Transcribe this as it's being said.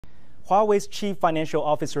Huawei's chief financial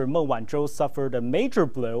officer Meng Wanzhou suffered a major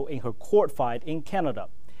blow in her court fight in Canada.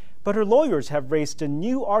 But her lawyers have raised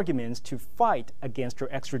new arguments to fight against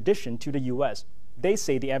her extradition to the U.S. They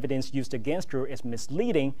say the evidence used against her is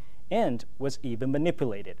misleading and was even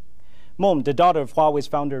manipulated. Meng, the daughter of Huawei's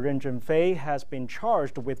founder Ren Zhengfei, has been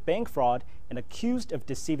charged with bank fraud and accused of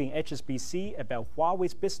deceiving HSBC about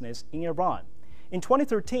Huawei's business in Iran. In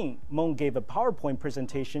 2013, Meng gave a PowerPoint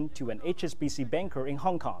presentation to an HSBC banker in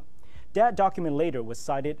Hong Kong. That document later was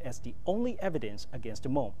cited as the only evidence against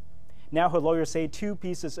Meng. Now her lawyers say two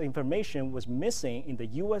pieces of information was missing in the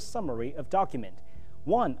U.S. summary of document.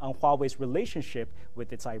 One on Huawei's relationship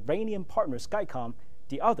with its Iranian partner Skycom,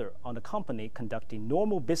 the other on the company conducting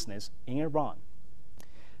normal business in Iran.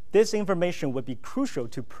 This information would be crucial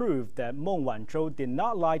to prove that Meng Wanzhou did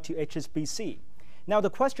not lie to HSBC. Now the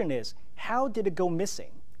question is, how did it go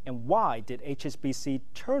missing? And why did HSBC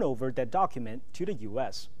turn over that document to the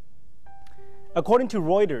U.S.? According to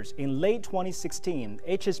Reuters, in late 2016,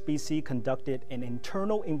 HSBC conducted an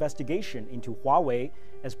internal investigation into Huawei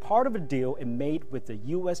as part of a deal it made with the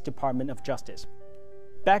U.S. Department of Justice.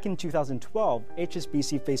 Back in 2012,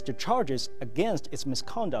 HSBC faced charges against its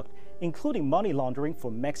misconduct, including money laundering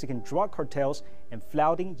for Mexican drug cartels and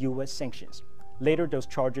flouting U.S. sanctions. Later, those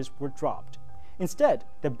charges were dropped. Instead,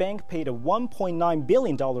 the bank paid a $1.9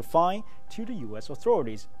 billion fine to the U.S.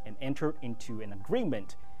 authorities and entered into an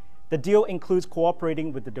agreement. The deal includes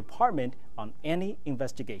cooperating with the department on any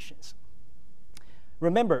investigations.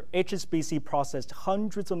 Remember, HSBC processed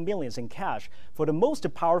hundreds of millions in cash for the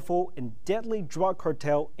most powerful and deadly drug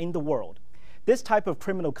cartel in the world. This type of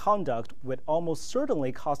criminal conduct would almost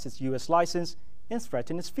certainly cost its U.S. license and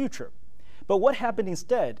threaten its future. But what happened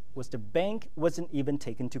instead was the bank wasn't even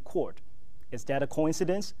taken to court. Is that a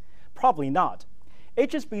coincidence? Probably not.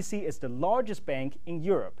 HSBC is the largest bank in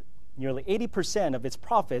Europe. Nearly 80% of its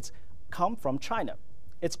profits come from China.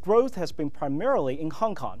 Its growth has been primarily in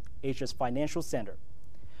Hong Kong, Asia's financial center.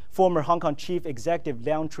 Former Hong Kong chief executive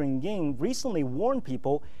Leung Chun-ying recently warned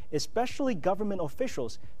people, especially government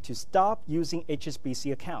officials, to stop using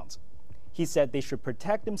HSBC accounts. He said they should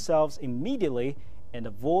protect themselves immediately and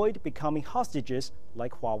avoid becoming hostages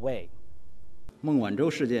like Huawei.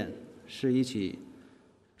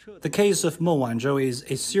 The case of Meng Wanzhou is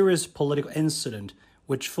a serious political incident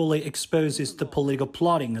which fully exposes the political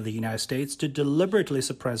plotting of the United States to deliberately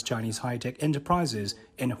suppress Chinese high-tech enterprises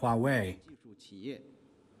in Huawei.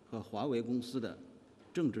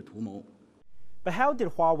 But how did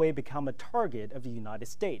Huawei become a target of the United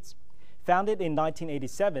States? Founded in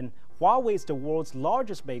 1987, Huawei is the world's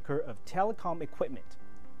largest maker of telecom equipment.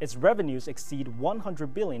 Its revenues exceed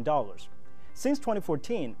 $100 billion. Since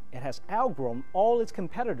 2014, it has outgrown all its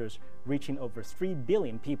competitors, reaching over 3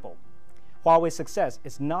 billion people. Huawei's success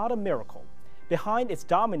is not a miracle. Behind its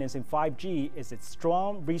dominance in 5G is its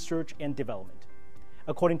strong research and development.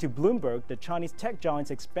 According to Bloomberg, the Chinese tech giant's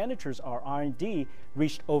expenditures on R&D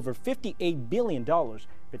reached over $58 billion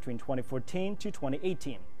between 2014 to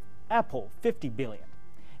 2018. Apple, $50 billion.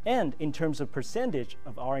 And in terms of percentage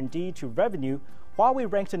of R&D to revenue,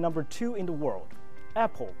 Huawei ranks at number 2 in the world.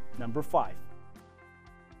 Apple, number 5.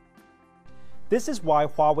 This is why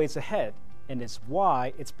Huawei is ahead, and it's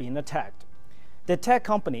why it's being attacked. The tech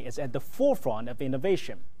company is at the forefront of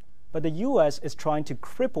innovation, but the U.S. is trying to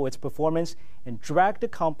cripple its performance and drag the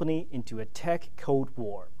company into a tech Cold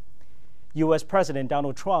War. U.S. President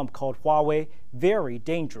Donald Trump called Huawei very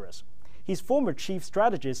dangerous. His former chief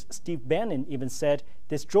strategist Steve Bannon even said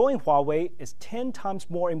destroying Huawei is 10 times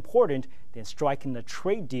more important than striking a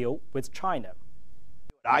trade deal with China.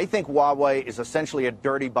 I think Huawei is essentially a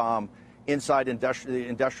dirty bomb inside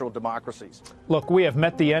industrial democracies. Look, we have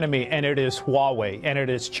met the enemy, and it is Huawei, and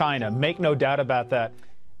it is China. Make no doubt about that.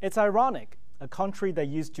 It's ironic. A country that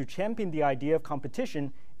used to champion the idea of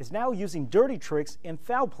competition is now using dirty tricks and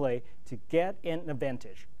foul play to get an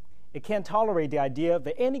advantage. It can't tolerate the idea of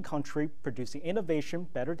any country producing innovation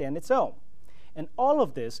better than its own. And all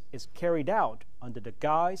of this is carried out under the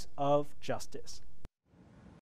guise of justice.